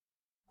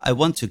I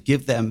want to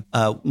give them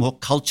a more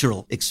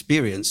cultural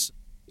experience.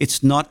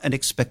 It's not an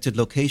expected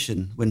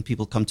location when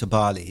people come to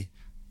Bali.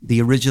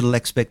 The original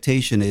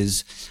expectation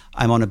is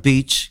I'm on a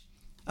beach,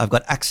 I've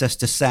got access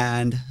to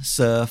sand,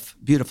 surf,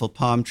 beautiful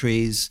palm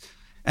trees.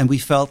 And we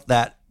felt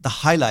that the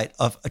highlight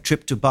of a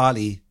trip to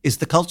Bali is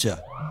the culture,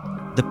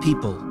 the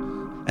people.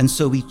 And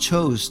so we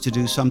chose to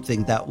do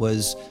something that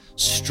was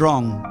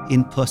strong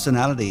in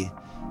personality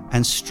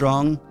and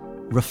strong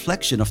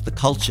reflection of the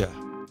culture.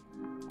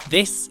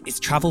 This is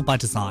Travel by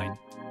Design,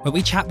 where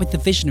we chat with the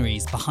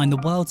visionaries behind the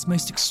world's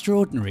most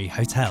extraordinary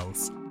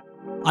hotels.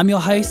 I'm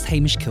your host,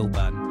 Hamish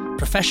Kilburn,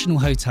 professional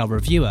hotel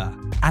reviewer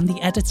and the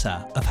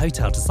editor of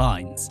Hotel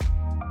Designs.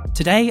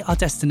 Today, our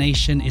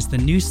destination is the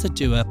Nusa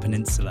Dua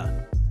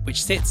Peninsula,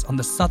 which sits on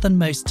the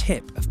southernmost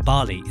tip of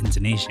Bali,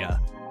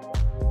 Indonesia.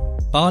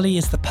 Bali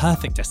is the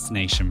perfect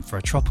destination for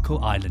a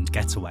tropical island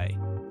getaway,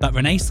 but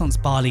Renaissance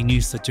Bali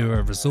Nusa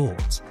Dua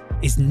Resort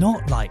is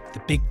not like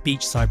the big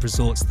beachside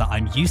resorts that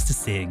I'm used to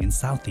seeing in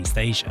Southeast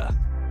Asia.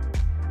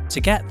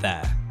 To get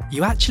there,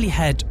 you actually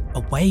head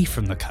away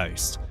from the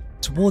coast,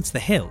 towards the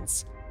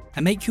hills,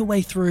 and make your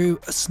way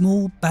through a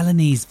small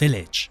Balinese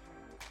village.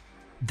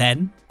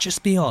 Then,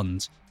 just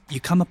beyond, you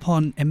come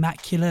upon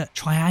immaculate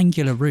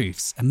triangular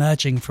roofs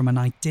emerging from an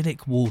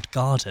idyllic walled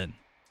garden.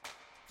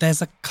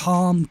 There's a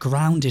calm,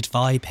 grounded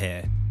vibe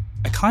here,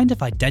 a kind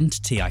of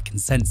identity I can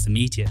sense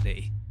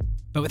immediately.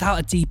 But without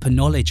a deeper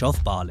knowledge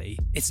of Bali,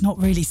 it's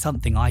not really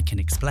something I can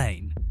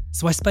explain.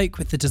 So I spoke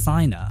with the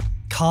designer,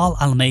 Carl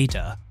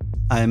Almeida.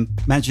 I'm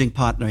managing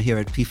partner here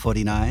at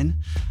P49,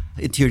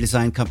 interior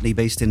design company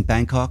based in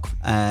Bangkok,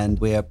 and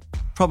we're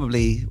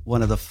probably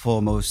one of the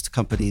foremost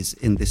companies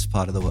in this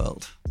part of the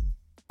world.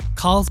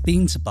 Carl's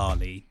been to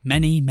Bali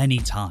many, many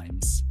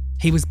times.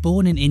 He was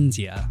born in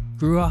India,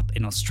 grew up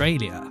in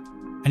Australia,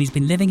 and he's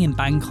been living in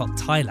Bangkok,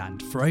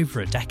 Thailand for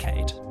over a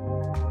decade.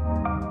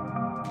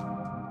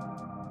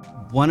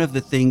 One of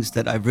the things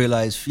that I've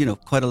realized,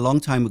 quite a long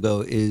time ago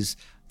is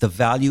the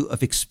value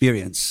of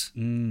experience.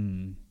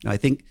 I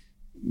think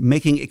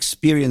making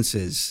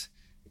experiences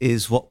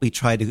is what we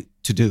try to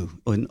do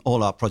in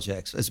all our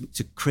projects, is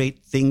to create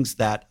things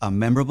that are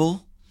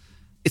memorable.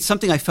 It's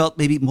something I felt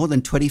maybe more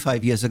than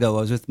 25 years ago.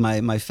 I was with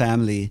my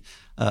family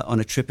on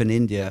a trip in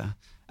India.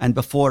 And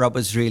before I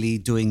was really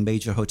doing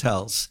major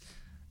hotels.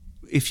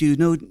 If you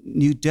know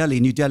New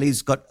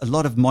Delhi's got a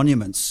lot of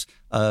monuments,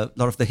 a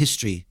lot of the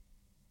history.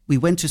 We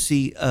went to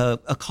see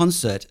a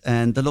concert,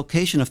 and the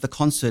location of the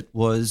concert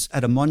was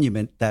at a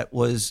monument that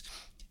was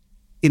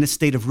in a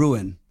state of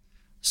ruin.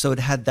 So it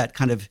had that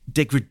kind of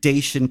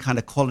degradation kind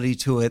of quality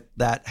to it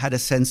that had a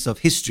sense of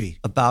history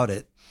about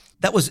it.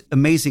 That was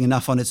amazing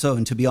enough on its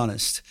own, to be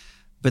honest.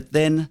 But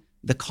then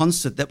the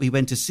concert that we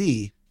went to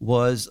see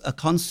was a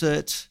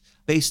concert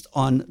based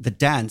on the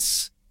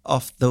dance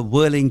of the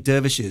whirling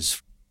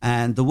dervishes.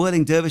 And the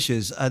whirling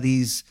dervishes are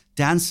these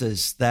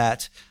dancers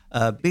that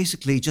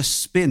basically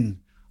just spin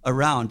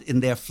around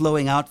in their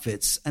flowing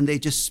outfits, and they're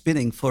just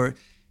spinning for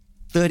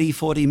 30,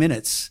 40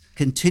 minutes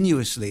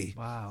continuously.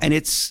 Wow. And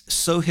it's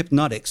so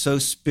hypnotic, so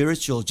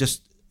spiritual,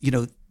 just,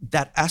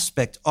 that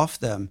aspect of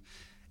them.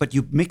 But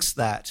you mix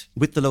that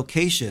with the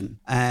location,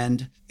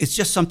 and it's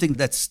just something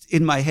that's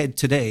in my head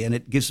today, and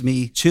it gives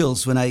me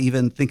chills when I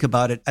even think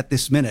about it at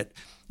this minute.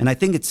 And I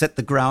think it set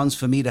the grounds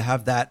for me to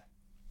have that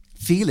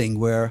feeling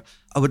where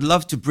I would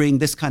love to bring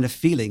this kind of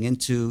feeling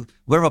into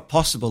wherever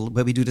possible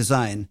where we do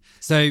design.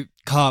 So,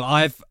 Carl,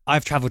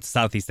 I've traveled to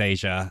Southeast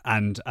Asia,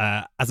 and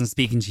as I'm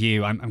speaking to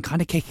you, I'm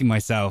kind of kicking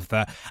myself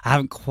that I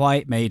haven't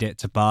quite made it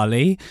to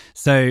Bali.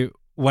 So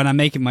when I'm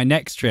making my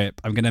next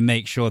trip, I'm going to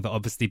make sure that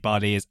obviously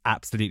Bali is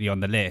absolutely on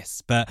the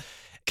list. But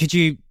could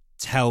you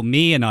tell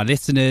me and our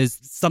listeners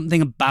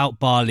something about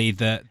Bali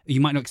that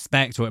you might not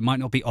expect, or it might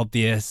not be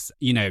obvious,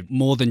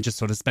 more than just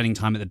sort of spending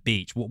time at the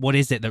beach? What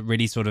is it that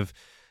really sort of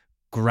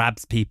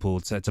grabs people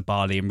to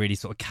Bali and really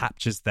sort of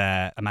captures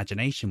their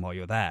imagination while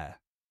you're there?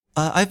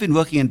 I've been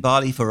working in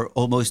Bali for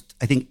almost,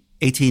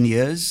 18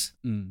 years.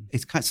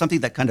 It's kind of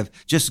something that kind of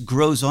just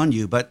grows on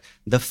you. But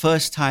the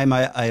first time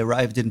I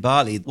arrived in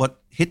Bali,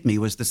 what hit me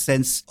was the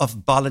sense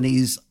of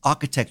Balinese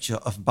architecture,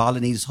 of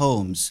Balinese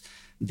homes,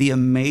 the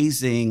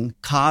amazing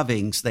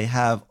carvings they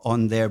have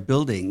on their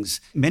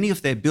buildings. Many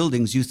of their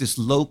buildings use this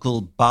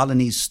local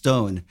Balinese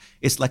stone.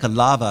 It's like a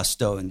lava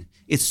stone.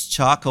 It's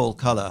charcoal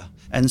color.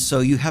 And so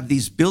you have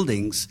these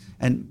buildings,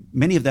 and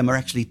many of them are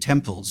actually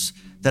temples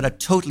that are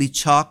totally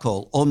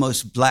charcoal,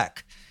 almost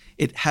black.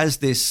 It has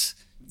this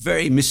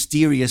very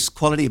mysterious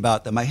quality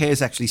about them. My hair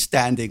is actually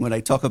standing when I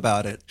talk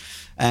about it.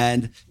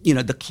 And,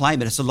 the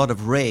climate has a lot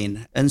of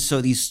rain. And so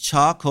these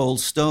charcoal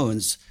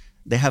stones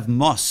they have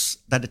moss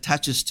that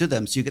attaches to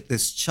them. So you get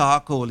this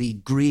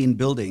charcoaly green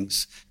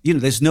buildings.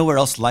 There's nowhere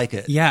else like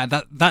it. Yeah,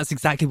 that's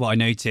exactly what I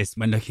noticed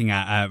when looking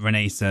at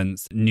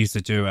Renaissance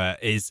Nusa Dua,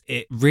 is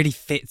it really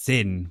fits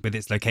in with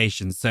its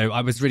location. So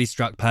I was really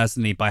struck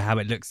personally by how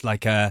it looks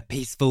like a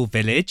peaceful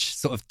village,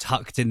 sort of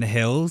tucked in the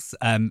hills.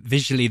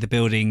 Visually, the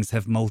buildings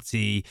have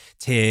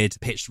multi-tiered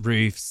pitched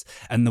roofs,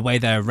 and the way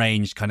they're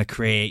arranged kind of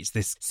creates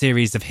this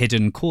series of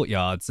hidden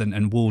courtyards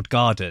and walled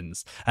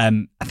gardens.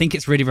 I think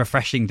it's really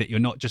refreshing that you're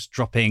not just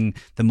dropping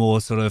the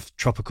more sort of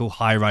tropical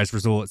high-rise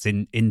resorts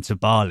into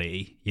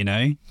Bali,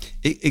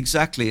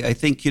 Exactly. I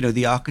think,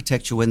 the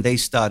architecture, when they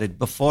started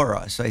before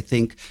us, I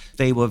think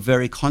they were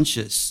very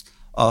conscious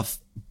of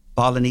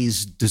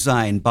Balinese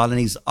design,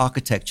 Balinese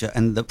architecture,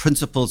 and the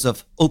principles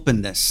of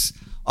openness,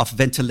 of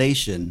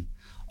ventilation,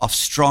 of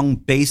strong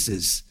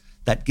bases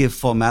that give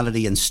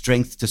formality and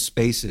strength to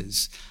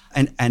spaces,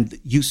 and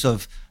use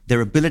of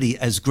their ability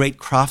as great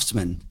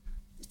craftsmen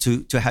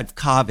to have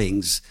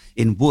carvings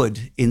in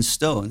wood, in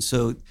stone.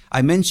 So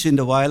I mentioned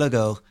a while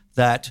ago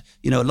that,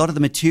 a lot of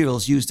the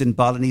materials used in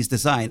Balinese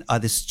design are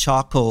this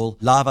charcoal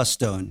lava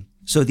stone.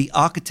 So the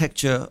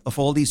architecture of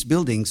all these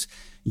buildings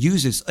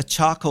uses a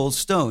charcoal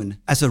stone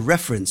as a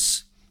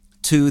reference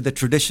to the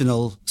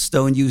traditional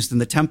stone used in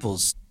the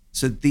temples.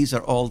 So these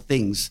are all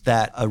things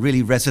that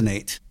really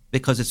resonate,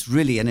 because it's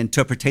really an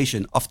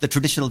interpretation of the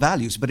traditional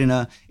values, but in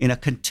a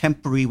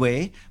contemporary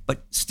way,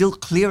 but still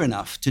clear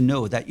enough to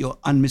know that you're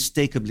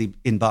unmistakably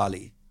in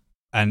Bali.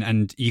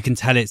 And you can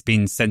tell it's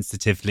been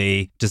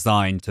sensitively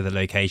designed to the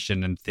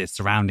location and the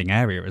surrounding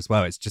area as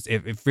well. It's just,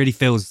 it really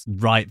feels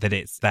right that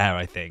it's there,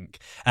 I think.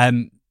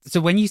 So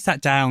when you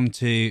sat down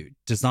to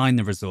design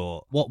the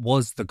resort, what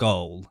was the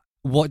goal?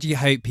 What do you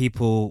hope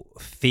people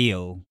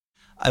feel?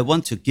 I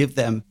want to give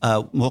them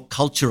a more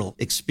cultural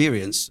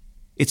experience.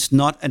 It's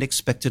not an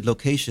expected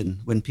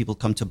location when people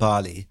come to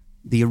Bali.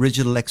 The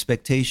original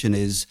expectation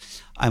is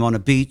I'm on a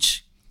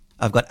beach,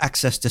 I've got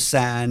access to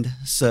sand,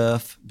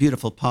 surf,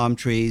 beautiful palm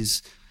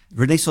trees.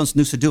 Renaissance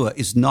Nusa Dua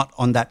is not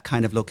on that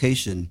kind of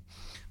location.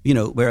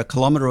 We're a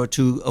kilometer or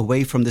two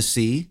away from the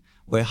sea.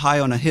 We're high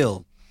on a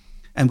hill.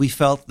 And we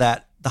felt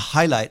that the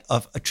highlight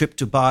of a trip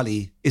to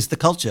Bali is the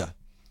culture,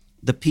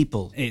 the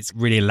people. It's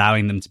really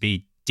allowing them to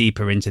be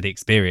deeper into the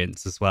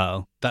experience as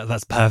well.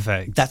 That's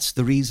perfect. That's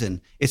the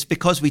reason. It's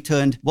because we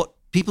turned what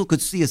people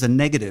could see as a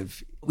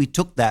negative. We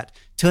took that,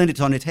 turned it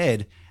on its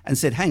head and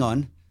said, hang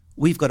on,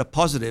 we've got a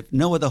positive.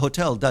 No other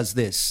hotel does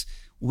this.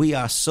 We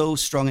are so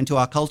strong into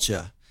our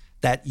culture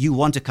that you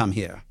want to come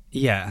here.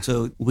 Yeah.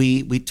 So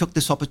we took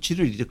this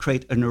opportunity to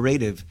create a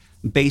narrative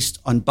based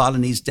on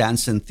Balinese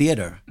dance and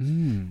theater.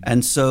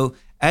 And so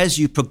as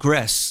you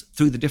progress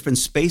through the different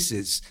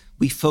spaces,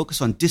 we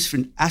focus on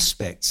different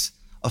aspects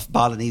of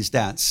Balinese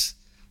dance.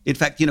 In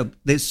fact,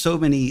 there's so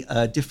many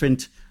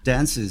different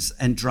dances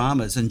and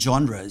dramas and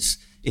genres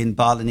in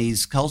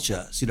Balinese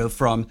culture,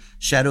 from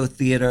shadow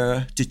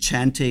theater to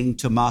chanting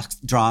to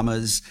masked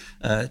dramas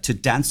to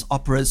dance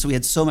operas. So we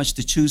had so much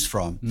to choose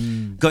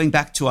from. Going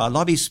back to our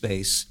lobby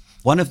space,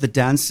 one of the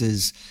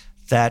dances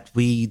that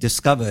we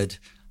discovered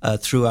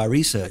through our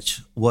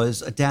research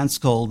was a dance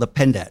called the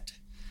Pendat.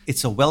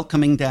 It's a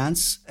welcoming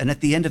dance, and at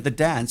the end of the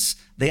dance,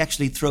 they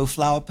actually throw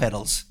flower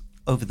petals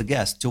over the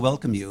guest to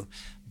welcome you.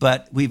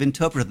 But we've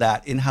interpreted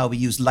that in how we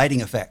use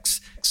lighting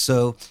effects.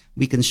 So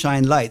we can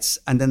shine lights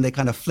and then they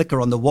kind of flicker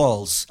on the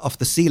walls of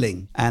the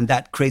ceiling. And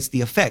that creates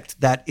the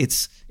effect that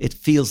it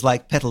feels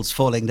like petals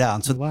falling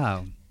down. So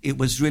wow. It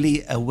was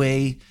really a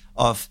way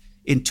of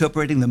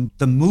interpreting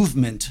the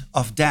movement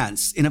of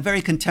dance in a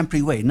very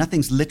contemporary way.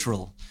 Nothing's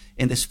literal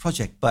in this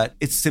project, but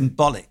it's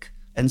symbolic.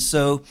 And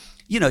so,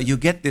 you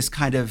get this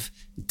kind of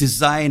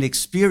design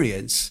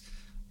experience,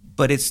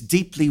 but it's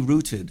deeply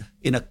rooted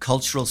in a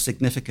cultural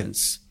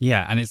significance.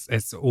 Yeah, and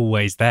it's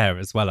always there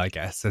as well, I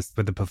guess. As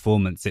with the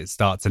performance, it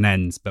starts and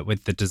ends, but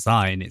with the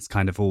design, it's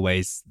kind of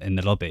always in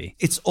the lobby.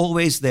 It's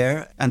always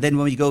there. And then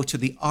when we go to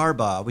the R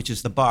bar, which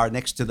is the bar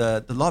next to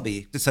the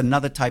lobby, it's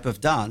another type of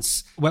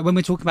dance. When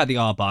we're talking about the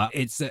R bar,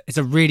 it's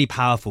a really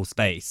powerful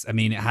space. I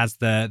mean, it has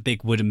the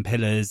big wooden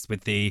pillars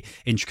with the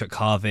intricate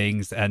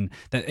carvings, and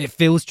it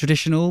feels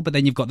traditional, but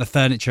then you've got the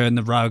furniture and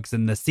the rugs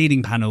and the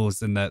ceiling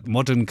panels and the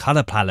modern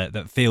color palette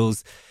that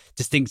feels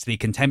distinctly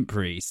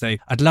contemporary. So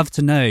I'd love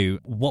to know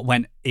what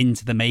went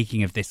into the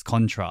making of this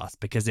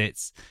contrast, because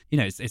it's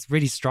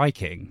really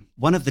striking.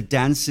 One of the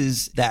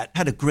dances that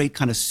had a great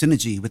kind of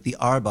synergy with the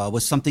arba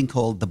was something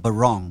called the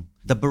barong.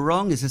 The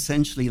barong is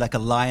essentially like a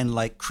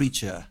lion-like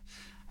creature,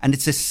 and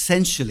it's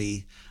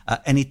essentially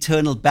an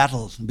eternal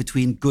battle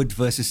between good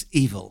versus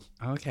evil.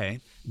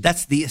 Okay.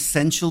 That's the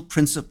essential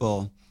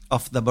principle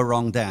of the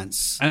barong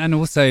dance. And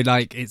also,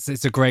 like,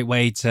 it's a great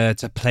way to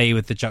play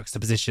with the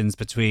juxtapositions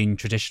between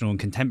traditional and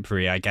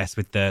contemporary, I guess,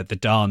 with the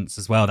dance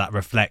as well. That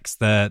reflects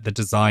the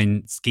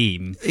design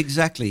scheme.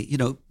 Exactly.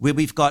 Where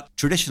we've got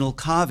traditional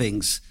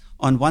carvings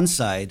on one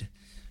side,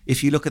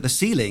 if you look at the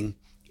ceiling,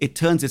 it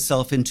turns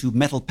itself into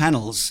metal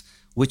panels,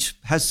 which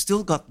has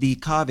still got the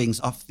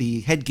carvings of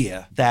the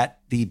headgear that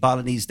the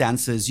Balinese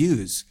dancers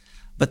use.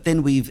 But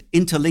then we've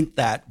interlinked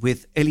that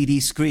with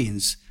LED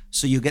screens.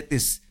 So you get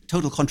this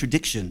total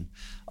contradiction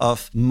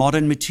of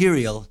modern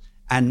material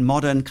and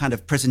modern kind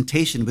of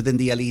presentation within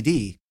the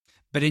LED.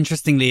 But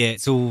interestingly,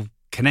 it's all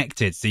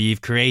connected. So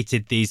you've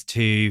created these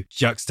two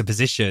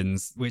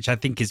juxtapositions, which I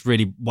think is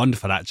really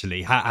wonderful,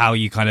 actually, how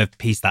you kind of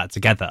piece that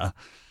together.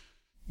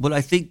 Well,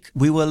 I think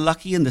we were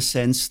lucky in the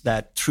sense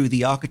that through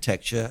the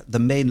architecture, the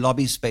main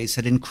lobby space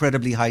had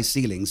incredibly high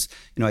ceilings.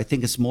 I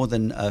think it's more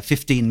than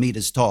 15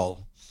 meters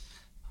tall.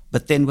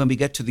 But then when we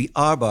get to the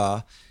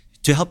R-bar,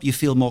 to help you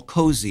feel more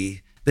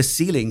cozy, the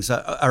ceilings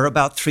are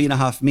about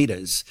 3.5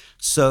 meters.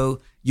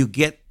 So you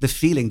get the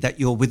feeling that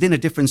you're within a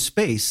different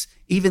space,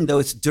 even though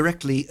it's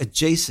directly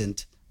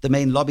adjacent the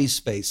main lobby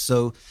space.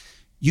 So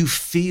you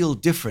feel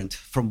different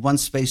from one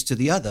space to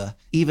the other,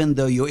 even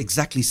though you're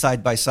exactly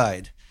side by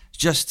side,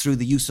 just through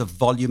the use of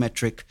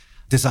volumetric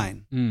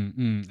design.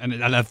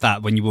 And I love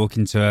that when you walk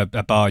into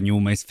a bar and you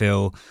almost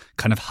feel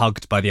kind of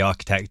hugged by the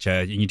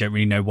architecture and you don't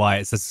really know why.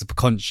 It's a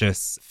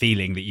subconscious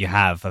feeling that you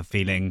have of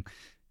feeling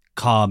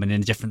calm and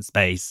in a different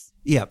space.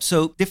 Yeah,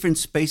 so different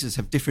spaces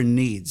have different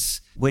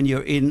needs. When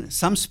you're in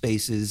some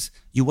spaces,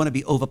 you want to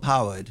be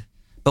overpowered.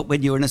 But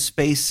when you're in a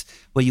space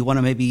where you want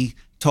to maybe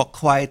talk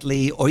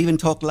quietly or even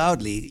talk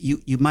loudly,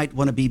 you might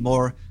want to be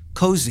more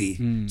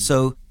cozy.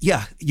 So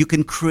yeah, you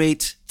can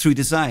create through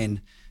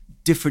design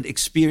different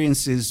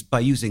experiences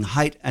by using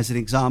height as an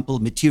example,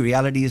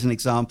 materiality as an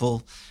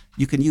example.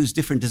 You can use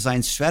different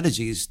design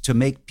strategies to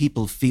make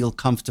people feel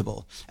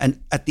comfortable.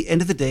 And at the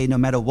end of the day, no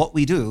matter what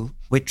we do,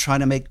 we're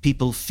trying to make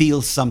people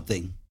feel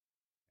something.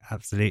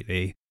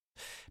 Absolutely.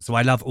 So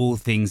I love all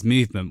things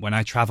movement. When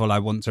I travel, I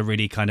want to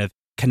really kind of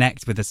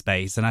connect with the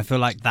space. And I feel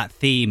like that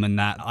theme and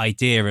that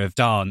idea of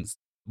dance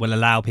will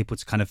allow people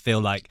to kind of feel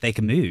like they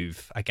can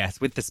move, I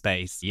guess, with the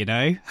space,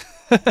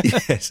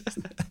 Yes.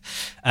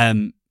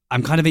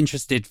 I'm kind of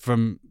interested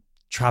from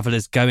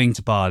travelers going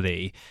to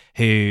Bali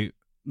who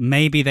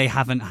maybe they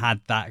haven't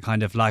had that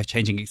kind of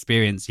life-changing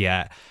experience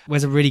yet.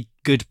 Where's a really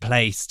good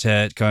place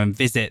to go and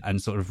visit and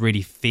sort of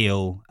really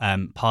feel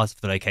part of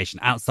the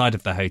location outside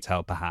of the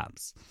hotel,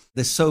 perhaps?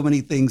 There's so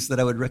many things that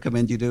I would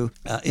recommend you do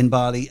in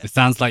Bali. It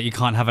sounds like you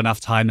can't have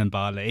enough time in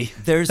Bali.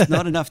 There's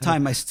not enough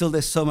time.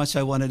 There's so much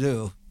I want to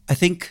do. I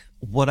think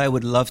what I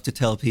would love to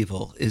tell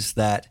people is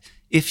that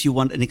if you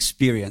want an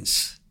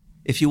experience,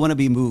 if you want to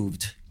be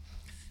moved,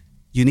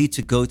 you need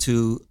to go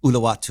to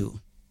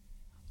Uluwatu.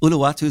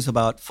 Uluwatu is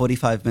about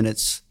 45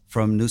 minutes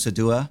from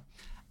Nusa,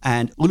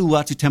 and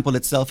Uluwatu temple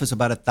itself is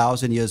about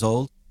 1,000 years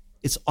old.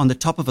 It's on the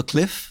top of a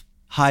cliff,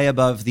 high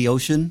above the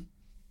ocean,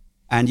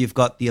 and you've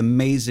got the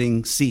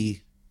amazing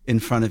sea in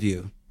front of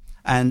you.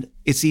 And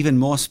it's even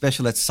more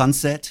special at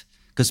sunset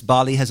because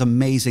Bali has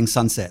amazing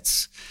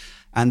sunsets.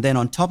 And then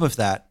on top of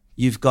that,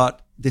 you've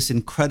got this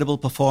incredible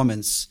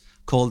performance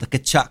called the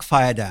Kecak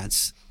fire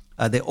dance.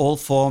 They all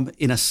form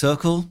in a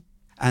circle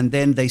and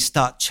then they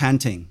start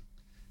chanting.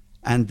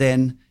 And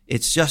then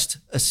it's just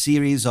a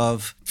series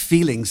of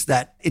feelings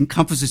that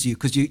encompasses you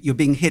because you're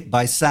being hit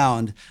by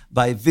sound,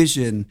 by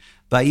vision,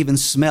 by even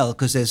smell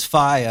because there's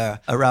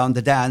fire around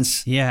the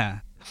dance.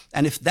 Yeah.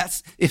 And if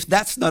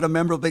that's not a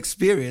memorable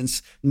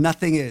experience,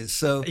 nothing is.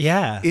 So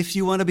yeah, if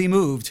you want to be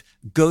moved,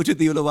 go to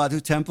the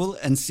Uluwatu temple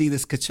and see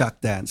this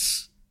Kecak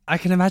dance. I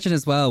can imagine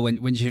as well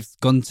when you've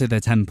gone to the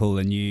temple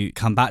and you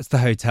come back to the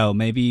hotel,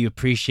 maybe you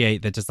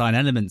appreciate the design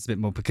elements a bit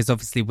more because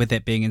obviously with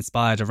it being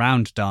inspired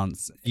around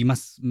dance, you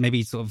must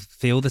maybe sort of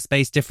feel the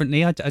space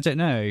differently. I don't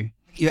know.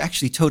 You're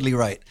actually totally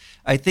right.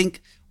 I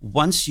think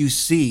once you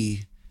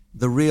see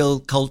the real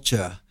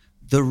culture,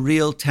 the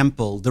real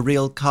temple, the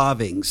real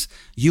carvings,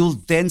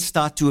 you'll then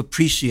start to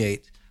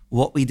appreciate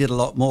what we did a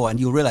lot more and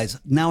you'll realize,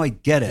 now I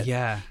get it.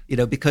 Yeah.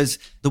 Because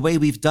the way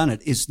we've done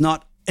it is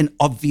not an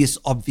obvious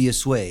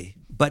way.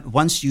 But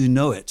once you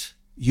know it,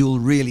 you'll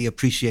really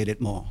appreciate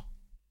it more.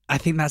 I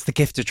think that's the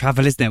gift of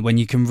travel, isn't it? When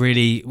you can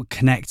really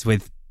connect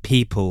with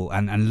people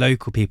and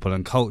local people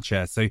and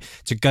culture. So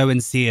to go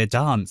and see a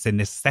dance in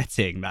this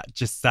setting, that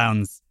just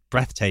sounds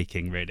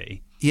breathtaking,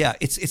 really. Yeah,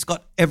 it's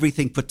got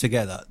everything put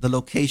together. The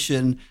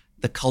location,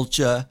 the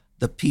culture,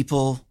 the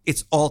people,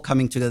 it's all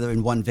coming together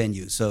in one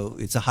venue. So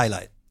it's a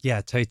highlight.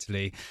 Yeah,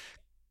 totally.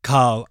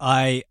 Carl,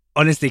 I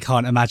honestly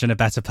can't imagine a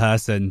better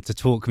person to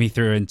talk me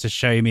through and to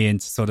show me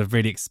and to sort of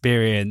really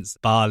experience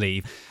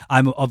Bali.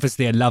 I'm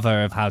obviously a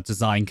lover of how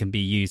design can be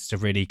used to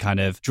really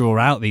kind of draw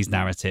out these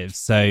narratives.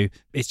 So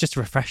it's just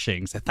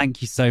refreshing. So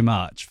thank you so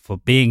much for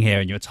being here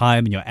and your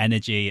time and your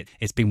energy.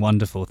 It's been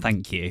wonderful.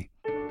 Thank you.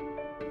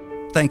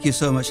 Thank you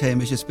so much,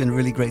 Hamish. It's been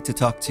really great to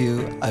talk to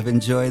you. I've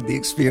enjoyed the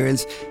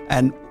experience.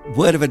 And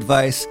word of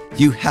advice,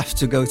 you have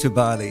to go to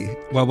Bali.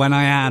 Well, when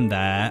I am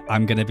there,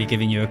 I'm going to be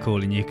giving you a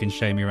call and you can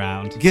show me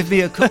around. Give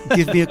me a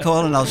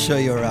call and I'll show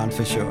you around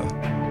for sure.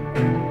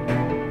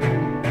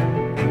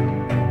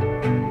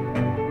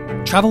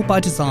 Travel by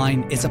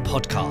Design is a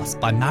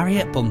podcast by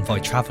Marriott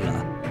Bonvoy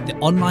Traveller, the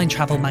online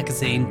travel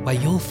magazine where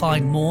you'll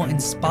find more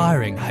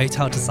inspiring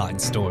hotel design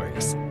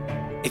stories.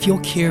 If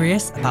you're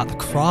curious about the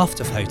craft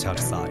of hotel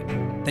design,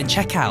 then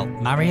check out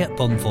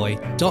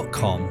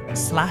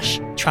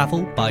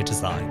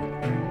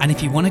marriottbonvoy.com/travelbydesign. And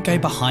if you want to go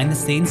behind the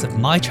scenes of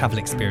my travel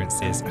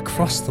experiences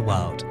across the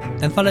world,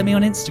 then follow me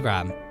on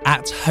Instagram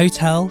at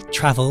Hotel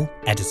Travel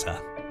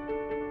Editor.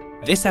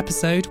 This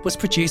episode was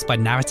produced by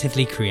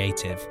Narratively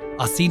Creative.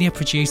 Our senior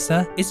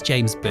producer is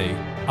James Boo.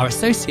 Our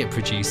associate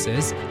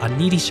producers are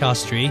Nidhi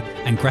Shastri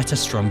and Greta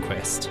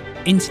Stromquist.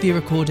 Interview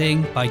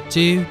recording by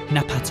Du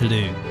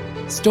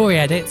Napatalu. Story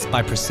edits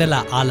by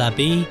Priscilla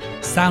Alabi.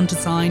 Sound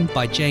design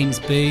by James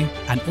Boo.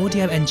 And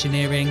audio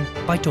engineering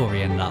by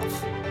Dorian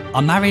Love.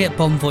 Our Marriott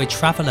Bonvoy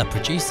Traveller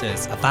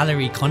producers are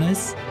Valerie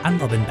Connors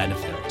and Robin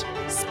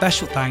Benefield.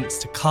 Special thanks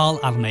to Carl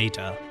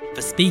Almeida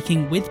for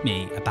speaking with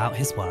me about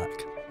his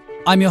work.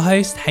 I'm your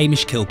host,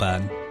 Hamish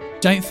Kilburn.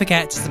 Don't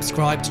forget to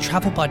subscribe to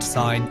Travel by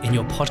Design in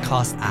your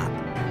podcast app.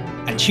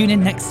 And tune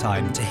in next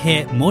time to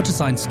hear more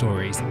design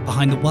stories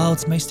behind the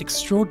world's most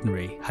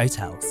extraordinary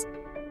hotels.